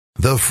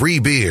The Free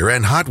Beer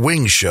and Hot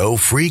Wings Show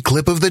free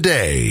clip of the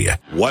day.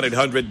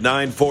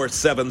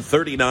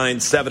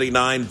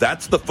 1-800-947-3979.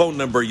 That's the phone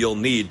number you'll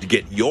need to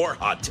get your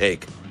hot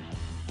take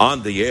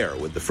on the air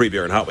with the Free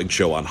Beer and Hot Wings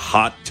Show on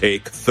Hot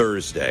Take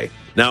Thursday.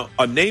 Now,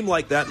 a name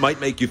like that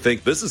might make you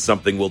think this is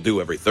something we'll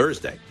do every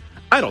Thursday.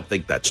 I don't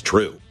think that's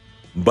true,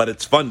 but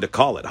it's fun to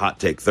call it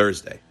Hot Take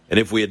Thursday. And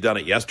if we had done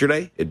it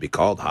yesterday, it'd be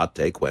called Hot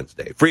Take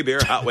Wednesday. Free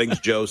Beer, Hot Wings,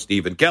 Joe,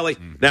 Steve, and Kelly.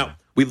 Now,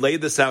 we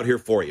laid this out here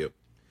for you.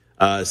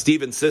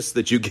 Steve insists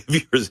that you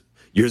give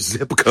your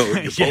zip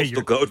code, your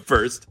postal code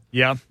first.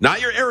 Yeah. Not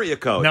your area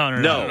code.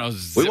 No.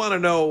 We want to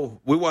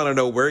know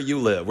where you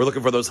live. We're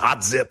looking for those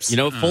hot zips.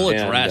 Full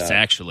address,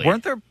 actually.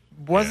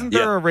 Wasn't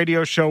there a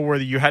radio show where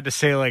you had to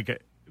say,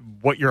 like,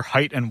 what your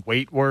height and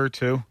weight were,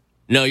 too?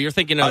 No, you're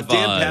thinking of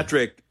Dan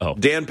Patrick.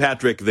 Dan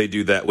Patrick, they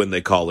do that when they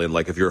call in,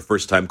 like if you're a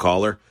first-time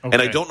caller. Okay.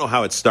 And I don't know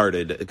how it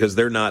started because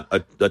they're not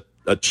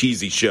a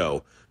cheesy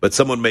show. But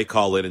someone may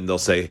call in and they'll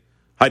say,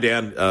 "Hi,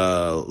 Dan.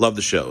 Love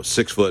the show.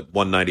 6 foot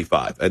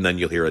 195," and then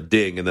you'll hear a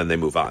ding, and then they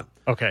move on.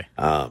 Okay.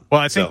 Well,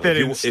 I think that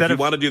if you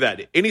want to do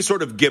that, any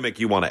sort of gimmick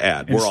you want to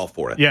add, we're all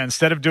for it. Yeah.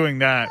 Instead of doing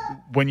that,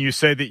 when you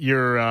say that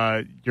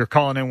you're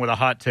calling in with a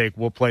hot take,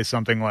 we'll play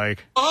something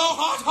like,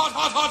 "Oh,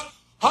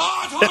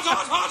 hot."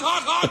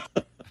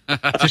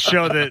 To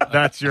show that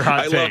that's your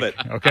hot take. I love it.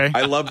 Okay.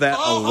 I love that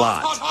a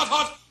lot.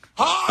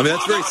 I mean,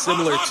 that's very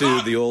similar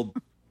to the old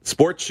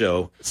sports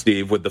show,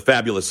 Steve, with the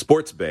Fabulous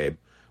Sports Babe,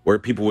 where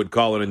people would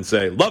call in and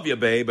say, "Love you,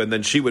 babe," and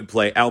then she would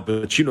play Al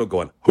Pacino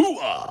going,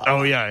 "Hoo-ah!"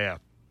 Oh, yeah.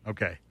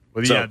 Okay.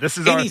 Well, so yeah, this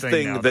is our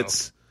thing now,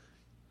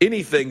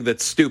 anything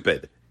that's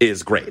stupid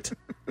is great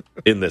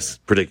in this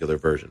particular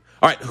version.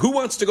 All right, who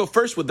wants to go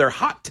first with their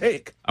hot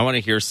take? I want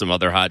to hear some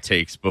other hot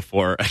takes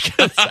before I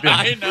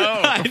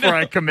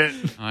commit.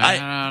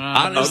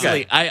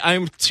 Honestly,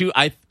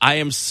 okay. I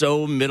am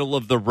so middle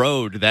of the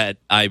road that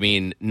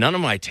none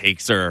of my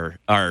takes are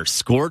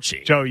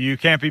scorching. Joe, you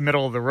can't be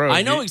middle of the road.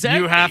 I know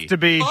exactly. You have to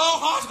be. That's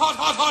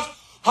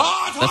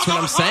what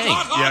I'm saying.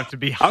 You have to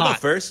be hot. I'll go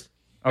first.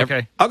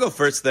 Okay. I'll go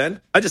first then.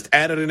 I just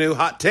added a new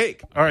hot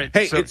take. All right.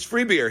 Hey, it's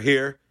Free Beer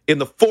here in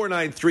the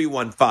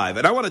 49315.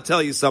 And I want to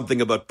tell you something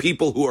about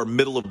people who are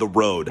middle of the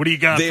road. What do you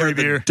got, They are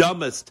the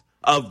dumbest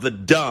of the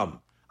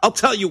dumb. I'll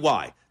tell you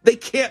why. They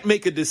can't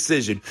make a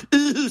decision.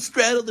 Ooh,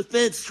 straddle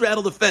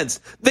the fence.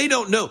 They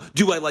don't know.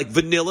 Do I like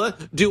vanilla?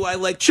 Do I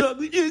like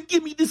chocolate?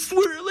 Give me the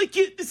swirl. I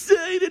can't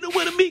decide. I don't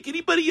want to make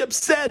anybody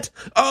upset.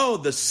 Oh,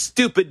 the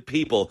stupid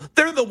people.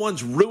 They're the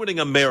ones ruining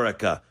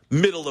America.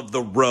 Middle of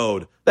the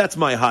road. That's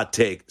my hot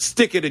take.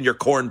 Stick it in your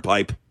corn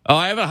pipe. Oh,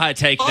 I have a hot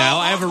take now.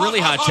 I have a really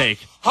hot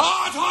take.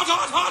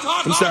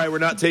 I'm sorry, we're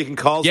not taking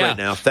calls right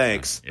now.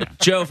 Thanks. Yeah.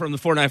 Joe from the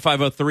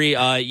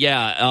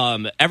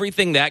 49503.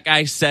 Everything that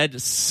guy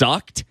said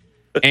sucked.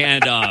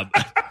 And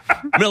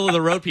middle of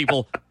the road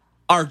people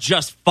are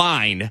just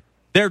fine.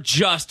 They're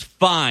just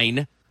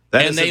fine.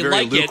 And they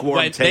like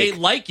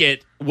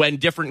it when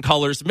different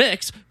colors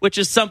mix, which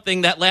is something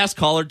that last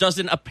caller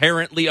doesn't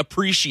apparently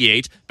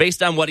appreciate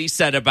based on what he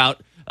said about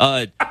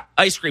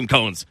ice cream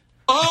cones.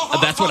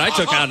 That's what I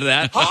took out of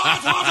that.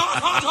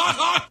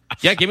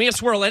 Yeah, give me a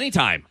swirl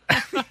anytime.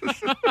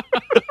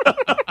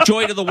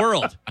 Joy to the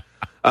world.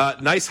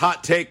 Nice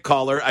hot take,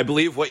 caller. I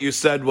believe what you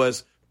said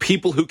was,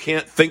 people who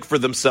can't think for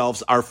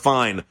themselves are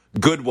fine.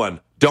 Good one.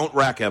 Don't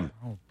wreck him.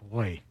 Oh,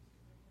 boy.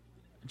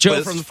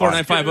 Joe from the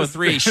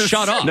 49503,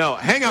 shut up. No,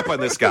 hang up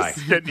on this guy.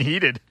 It's getting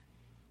heated.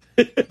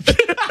 All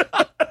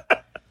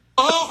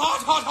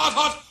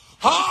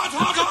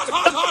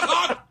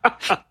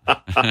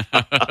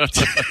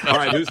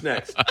right, who's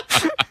next?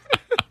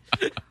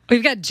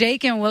 We've got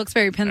Jake in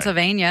Wilkes-Barre,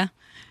 Pennsylvania.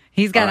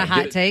 He's got a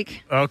hot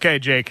take. Okay,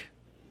 Jake.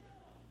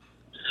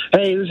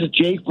 Hey, this is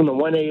Jake from the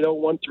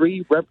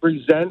 18013.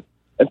 Represent.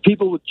 And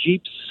people with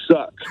Jeeps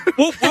suck.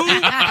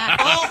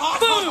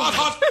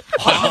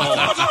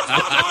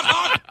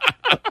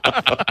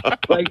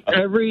 Like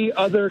every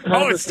other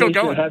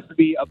conversation has to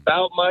be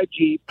about my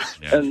Jeep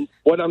and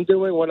what I'm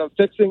doing, what I'm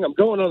fixing. I'm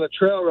going on a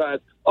trail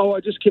ride. Oh, I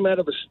just came out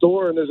of a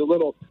store and there's a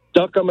little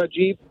duck on my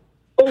Jeep.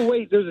 Oh,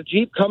 wait, there's a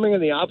Jeep coming in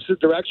the opposite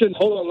direction.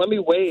 Hold on, let me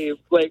wave.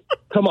 Like,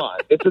 come on,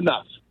 it's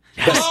enough.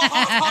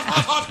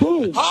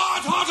 Boom.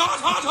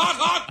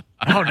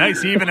 Oh,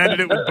 nice. He even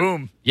ended it with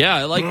boom. Yeah,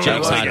 I like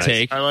Jake's hot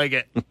take. I like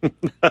it.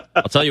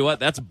 I'll tell you what,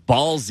 that's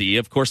ballsy.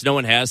 Of course, no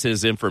one has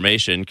his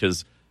information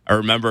because I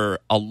remember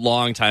a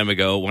long time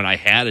ago when I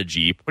had a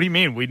Jeep. What do you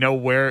mean? We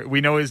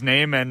know his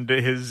name and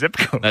his zip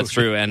code. That's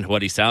true, and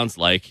what he sounds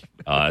like.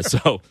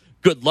 So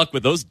good luck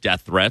with those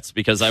death threats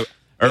because I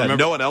remember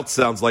no one else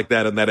sounds like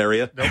that in that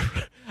area. Nope.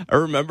 I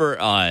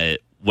remember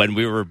when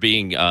we were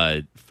being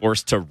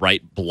forced to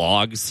write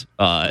blogs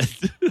a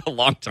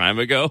long time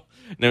ago.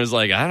 And it was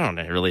like, I don't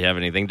really have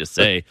anything to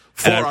say.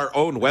 For our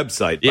own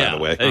website, by the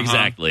way.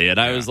 Exactly. And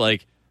I was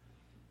like,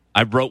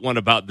 I wrote one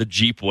about the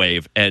Jeep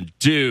Wave, and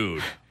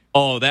dude,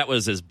 that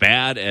was as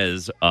bad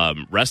as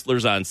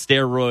wrestlers on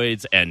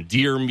steroids and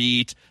deer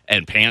meat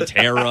and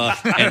Pantera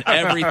and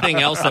everything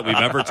else that we've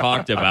ever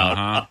talked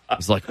about. I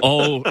was like,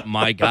 oh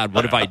my God,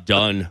 what have I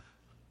done?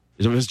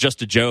 It was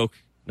just a joke.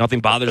 Nothing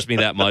bothers me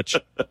that much.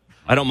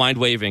 I don't mind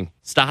waving.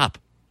 Stop.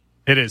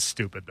 It is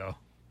stupid, though.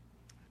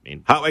 I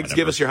mean, Hot Wings,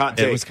 give us your hot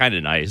take. It was kind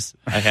of nice.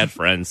 I had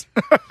friends.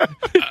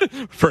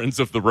 Friends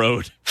of the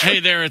road. Hey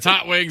there, it's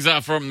Hot Wings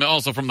from the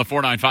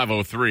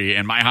 49503,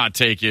 and my hot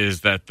take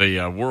is that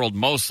the world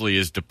mostly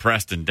is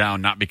depressed and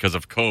down, not because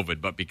of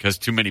COVID, but because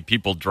too many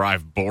people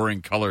drive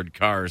boring colored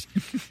cars,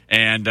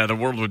 and the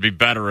world would be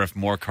better if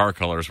more car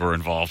colors were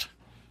involved.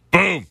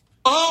 Boom!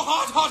 Oh,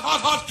 hot, hot, hot,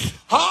 hot,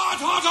 hot,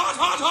 hot, hot,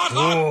 hot, hot,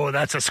 hot. Oh,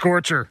 that's a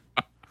scorcher.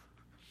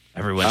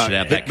 Everyone should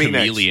have that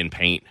chameleon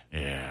paint.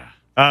 Yeah.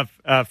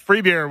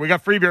 Free beer. We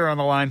got free beer on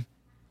the line.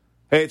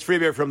 Hey, it's Free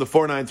Beer from the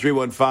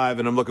 49315,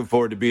 and I'm looking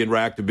forward to being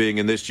racked being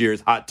in this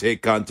year's Hot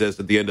Take contest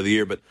at the end of the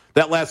year. But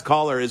that last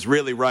caller is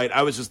really right.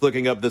 I was just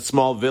looking up this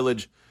small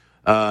village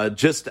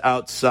just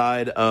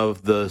outside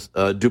of the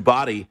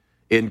Dubati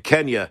in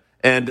Kenya,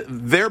 and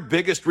their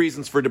biggest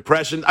reasons for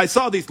depression, I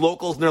saw these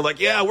locals, and they're like,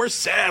 yeah, we're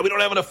sad. We don't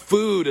have enough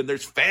food, and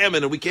there's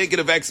famine, and we can't get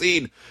a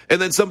vaccine. And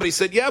then somebody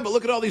said, yeah, but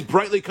look at all these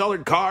brightly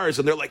colored cars.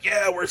 And they're like,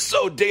 yeah, we're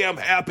so damn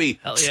happy.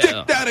 Hell yeah.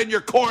 Stick that in your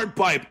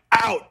cornpipe.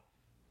 Out.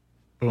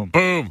 Boom.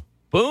 Boom.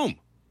 Boom.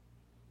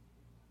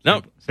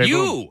 No, Say you.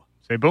 Boom.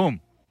 Say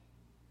boom.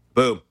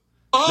 Boom.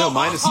 No,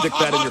 mine is stick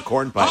that in your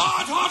cornpipe.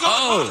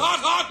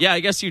 Oh. Yeah, I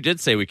guess you did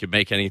say we could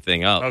make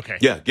anything up. Okay.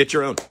 Yeah, get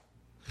your own.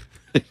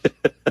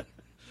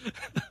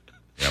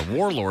 Yeah,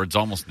 warlords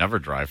almost never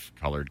drive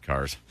colored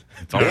cars.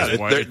 It's Yeah, always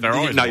white. They're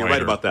always no, you're white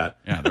right or- about that.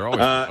 Yeah,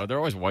 they're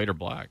always white or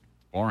black.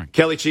 Boring.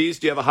 Kelly Cheese,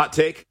 do you have a hot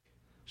take?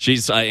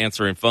 She's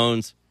answering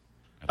phones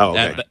Oh,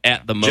 okay.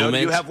 at the Joe, moment. do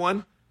you have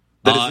one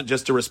that isn't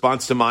just a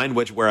response to mine,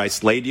 where I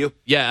slayed you?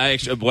 Yeah, I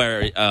actually,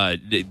 where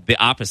the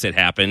opposite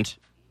happened,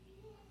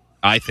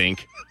 I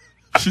think.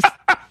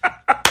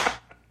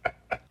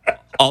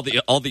 all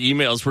the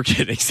emails we're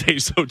getting say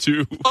so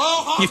too.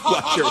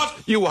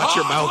 You watch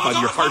your mouth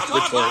on your harsh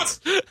retorts.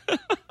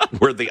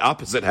 Where the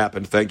opposite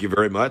happened. Thank you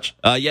very much.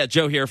 Yeah,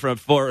 Joe here from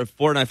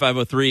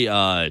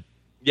 49503.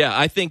 Yeah,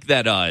 I think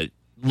that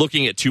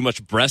looking at too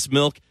much breast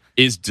milk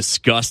is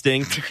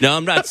disgusting. Now,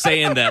 I'm not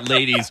saying that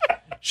ladies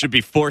should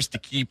be forced to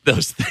keep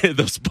those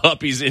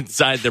puppies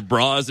inside their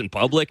bras in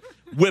public.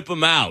 Whip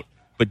them out,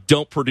 but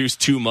don't produce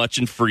too much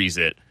and freeze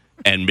it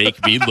and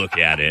make me look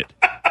at it.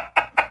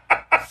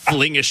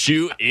 Fling a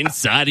shoe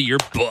inside of your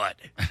butt.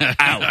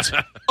 Out.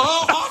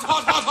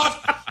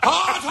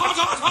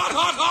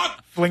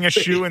 Fling a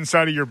shoe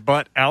inside of your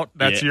butt out.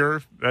 That's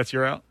your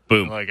out.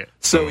 Boom. I like it.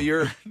 So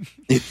you're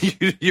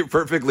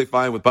perfectly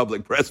fine with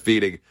public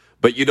breastfeeding,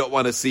 but you don't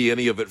want to see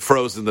any of it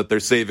frozen that they're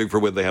saving for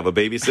when they have a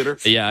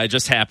babysitter? Yeah, I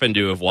just happened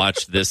to have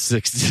watched this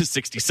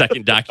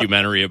 60-second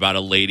documentary about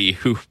a lady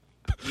who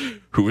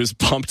has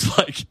pumped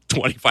like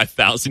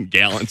 25,000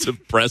 gallons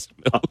of breast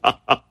milk.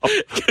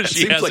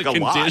 She has like a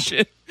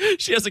condition.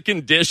 She has a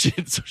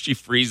condition, so she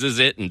freezes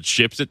it and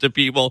ships it to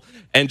people.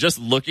 And just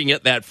looking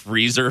at that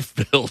freezer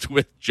filled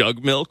with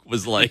jug milk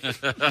was like,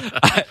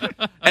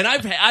 and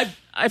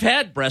I've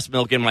had breast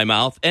milk in my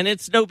mouth, and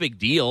it's no big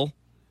deal.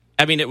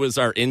 I mean, it was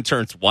our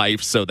intern's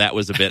wife, so that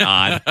was a bit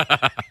odd.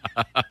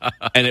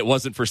 And it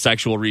wasn't for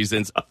sexual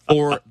reasons,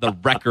 for the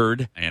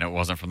record. And it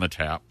wasn't from the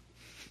tap.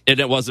 And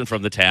it wasn't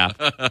from the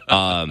tap.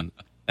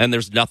 And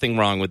there's nothing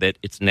wrong with it.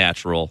 It's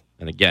natural.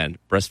 And again,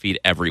 breastfeed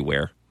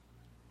everywhere.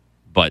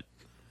 But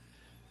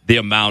the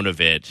amount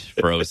of it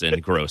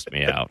frozen grossed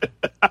me out.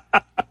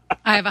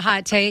 I have a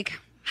hot take.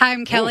 Hi,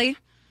 I'm Kelly,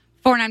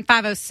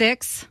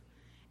 49506.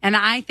 And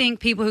I think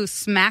people who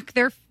smack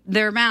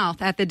their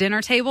mouth at the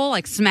dinner table,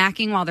 like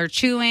smacking while they're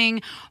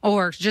chewing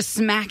or just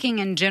smacking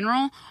in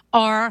general,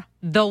 are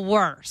the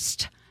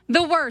worst.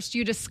 The worst.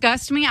 You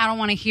disgust me. I don't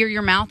want to hear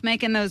your mouth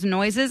making those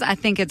noises. I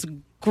think it's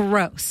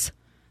gross.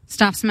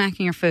 Stop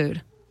smacking your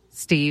food,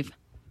 Steve.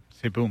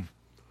 Say boom.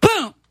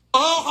 Boom!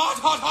 Oh, hot,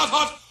 hot, hot,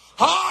 hot.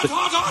 Hot,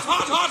 hot,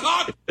 hot, hot,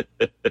 hot,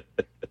 hot.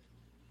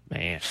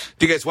 Man.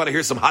 Do you guys want to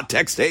hear some hot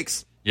text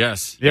takes?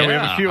 Yes. Yeah, we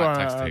have a few hot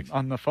text takes.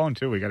 on the phone,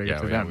 too. We got to get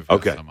to them. We've got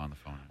Okay. some on the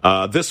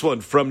phone. This one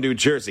from New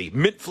Jersey.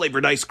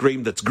 Mint-flavored ice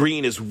cream that's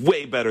green is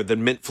way better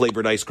than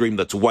mint-flavored ice cream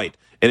that's white.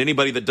 And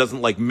anybody that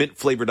doesn't like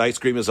mint-flavored ice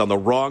cream is on the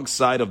wrong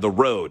side of the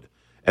road.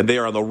 And they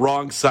are on the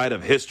wrong side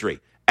of history.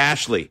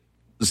 Ashley,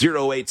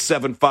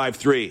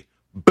 08753.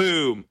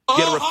 Boom.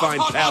 Get a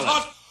refined palate.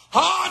 Hot,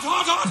 hot,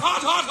 hot,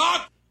 hot,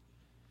 hot,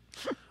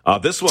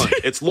 hot. This one,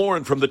 it's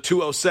Lauren from the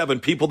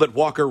 207. People that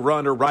walk or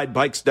run or ride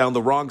bikes down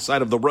the wrong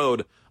side of the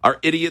road are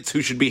idiots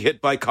who should be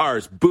hit by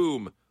cars.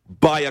 Boom.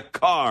 Buy a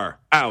car.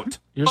 Out.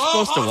 You're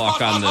supposed to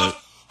walk on the...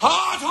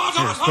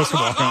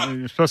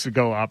 You're supposed to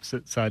go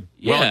opposite side.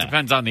 Yeah. Well, it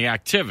depends on the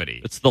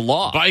activity. It's the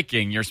law.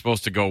 Biking, you're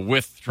supposed to go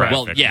with traffic.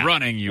 Well, yeah.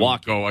 Running, you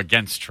go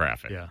against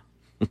traffic. Yeah.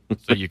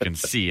 So you can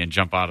see and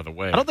jump out of the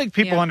way. I don't think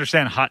people Yeah.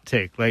 understand hot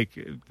take. Like,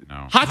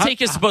 No. Hot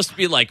take is supposed to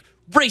be like,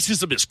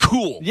 racism is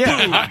cool.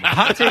 yeah,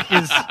 hot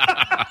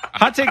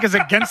take is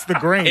against the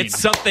grain. It's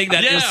something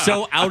that is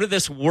so out of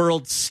this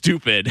world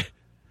stupid.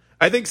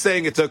 I think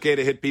saying it's okay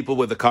to hit people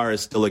with a car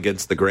is still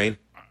against the grain.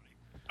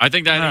 I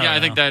think that. I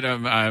think that.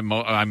 I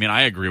mean,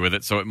 I agree with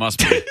it, so it must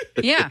be.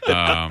 Yeah.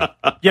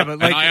 Yeah, but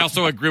and I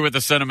also agree with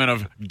the sentiment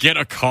of get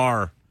a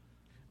car.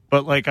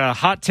 But like a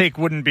hot take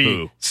wouldn't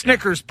be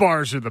Snickers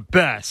bars are the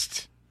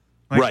best.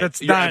 Like, Right.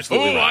 That's You're not.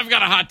 absolutely right. I've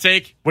got a hot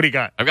take. What do you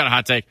got? I've got a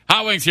hot take.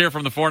 Hot Wings here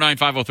from the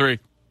 49503.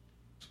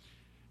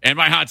 And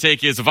my hot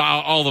take is of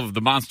all of the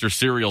monster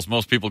cereals,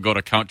 most people go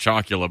to Count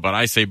Chocula, but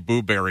I say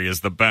Boo Berry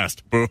is the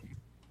best. Boom.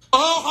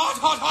 Oh, hot,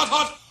 hot, hot,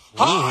 hot,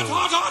 hot,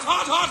 hot, hot,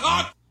 hot, hot,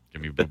 hot.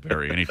 Give me Boo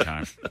Berry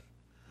anytime.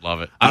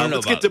 Love it. I don't know.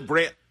 Let's get to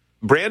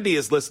Brandy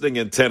is listening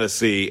in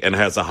Tennessee and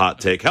has a hot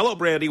take. Hello,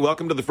 Brandy.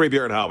 Welcome to the Free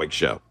Beer and Hot Wings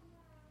Show.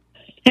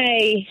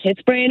 Hey,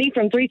 it's Brandy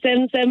from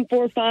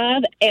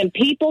 37745, and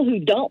people who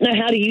don't know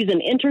how to use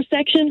an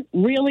intersection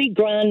really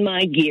grind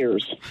my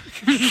gears.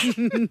 Oh,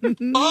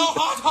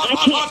 hot, hot, I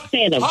hot, can't hot.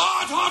 stand them.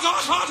 Hot, hot,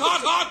 hot, hot,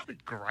 hot,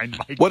 hot. Grind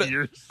my What-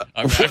 gears.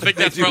 I think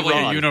that's you probably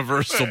a wrong.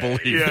 universal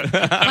belief.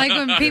 Like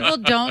when people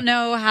don't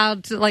know how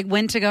to, like,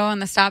 when to go on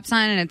the stop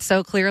sign and it's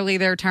so clearly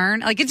their turn.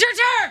 Like, it's your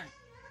turn!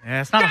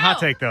 Yeah, it's not a hot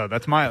take though.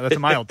 That's a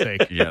mild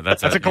take. Yeah,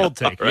 that's a cold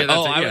take. Yeah, that's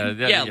Oh, I a, would-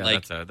 yeah, yeah, yeah,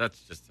 like- that's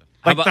just.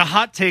 Like about- the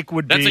hot take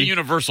would That's be a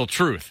universal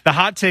truth. the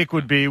hot take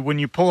would be when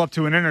you pull up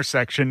to an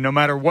intersection, no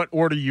matter what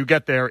order you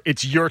get there,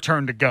 it's your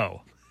turn to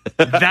go.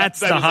 That's That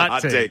the is a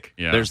hot take.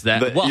 Yeah. There's that.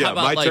 The- Well, yeah, how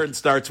about my like turn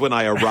starts when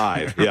I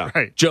arrive. Yeah.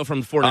 Right. Joe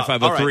from the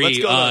 49503? all right, let's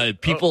go to-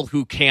 People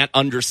who can't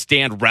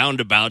understand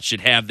roundabouts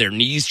should have their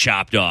knees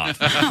chopped off.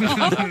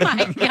 Oh,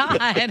 my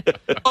God.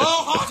 Oh,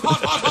 hot,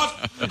 hot, hot, hot.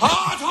 Hot,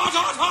 hot,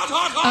 hot, hot,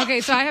 hot, hot. Okay,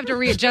 so I have to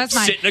readjust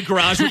mine. Sit in a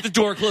garage with the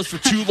door closed for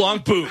too long.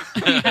 Boom.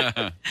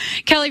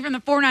 Kelly from the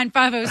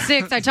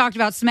 49506, I talked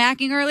about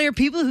smacking earlier.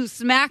 People who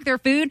smack their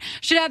food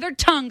should have their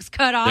tongues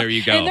cut off. There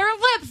you go. And their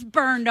lips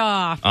burned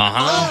off.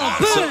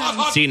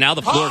 Uh-huh. See, now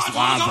the floor's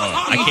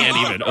lava. I can't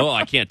even. Oh,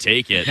 I can't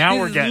take it. Now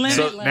we're It's getting it.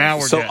 limitless. Now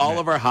we're So getting all it.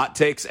 of our hot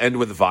takes end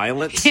with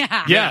violence?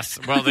 Yeah. Yes.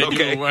 Well, they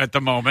Okay. do at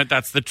the moment.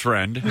 That's the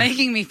trend.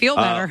 Making me feel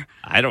better.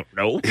 I don't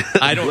know.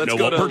 I don't Let's know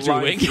go what to we're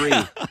line doing. 3.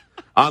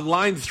 On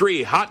line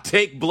 3, Hot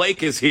Take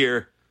Blake is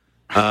here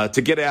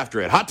to get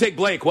after it. Hot Take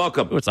Blake,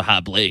 welcome. Oh, it's a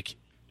hot Blake.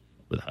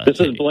 With a hot This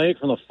is take. Blake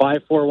from the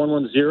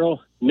 54110.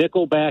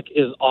 Nickelback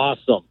is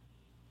awesome.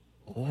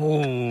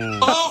 Oh,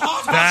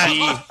 hot,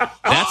 hot,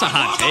 That's a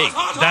hot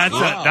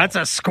take. That's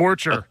a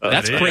scorcher.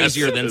 That's That is-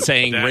 crazier than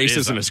saying that is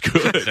racism a- is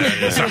good.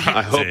 That is a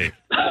hot take.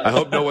 I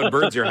hope no one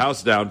burns your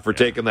house down for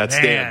taking that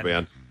stand,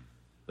 man.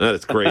 That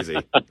is crazy.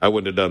 I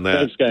wouldn't have done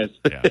that. Thanks, guys.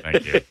 Yeah,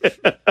 thank you.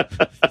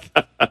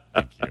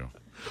 Thank you.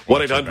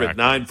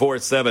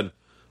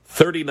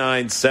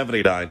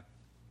 1-800-947-3979.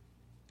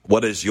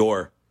 What is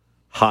your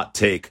hot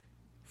take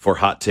for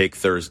Hot Take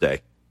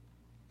Thursday?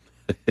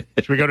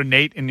 Should we go to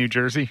Nate in New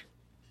Jersey?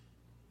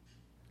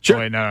 Sure.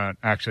 Wait, no,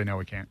 actually, no,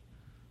 we can't.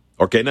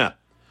 Okay, now.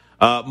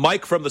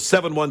 Mike from the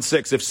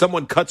 716. If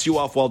someone cuts you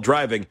off while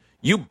driving,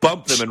 you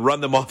bump them and run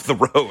them off the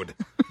road.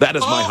 That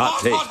is my hot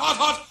take. hot, hot,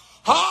 hot.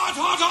 Hot,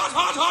 hot, hot,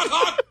 hot, hot,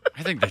 hot.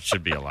 I think that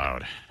should be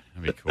allowed.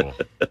 That'd be cool.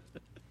 I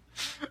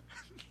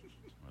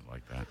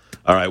like that.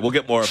 All right, we'll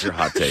get more of your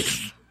hot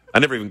takes. I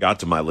never even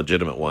got to my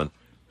legitimate one,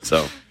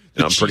 so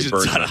I'm pretty Cheez-Its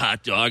burned. on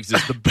hot dogs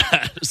is the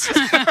best. Oh,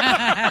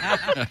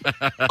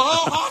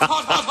 hot,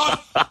 hot, hot,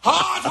 hot. Hot,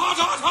 hot,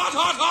 hot, hot,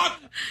 hot, hot.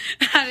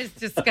 That is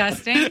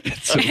disgusting. It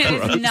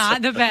is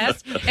not the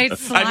best.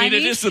 It's slimy. I mean,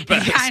 it is the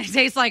best. It kind of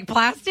tastes like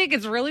plastic.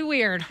 It's really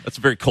weird. That's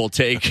a very cold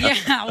take.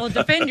 Yeah, well,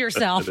 defend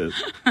yourself. It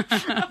is.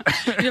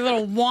 Your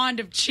little wand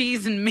of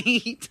cheese and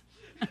meat.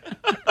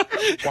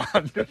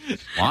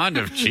 Wand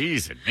of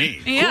cheese and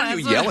meat. Yeah, Who are that's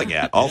you what- yelling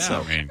at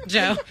also? I mean,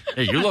 Joe,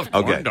 hey, you love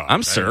Okay. corn dogs. I'm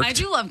right? served. I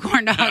do love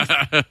corn dogs.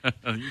 You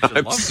should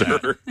I'm love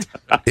sure.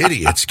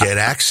 Idiots get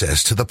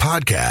access to the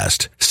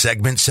podcast,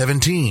 segment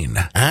 17,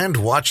 and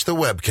watch the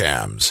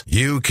webcams.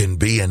 You can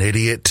be an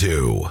idiot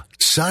too.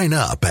 Sign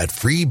up at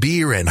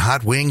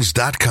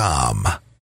freebeerandhotwings.com.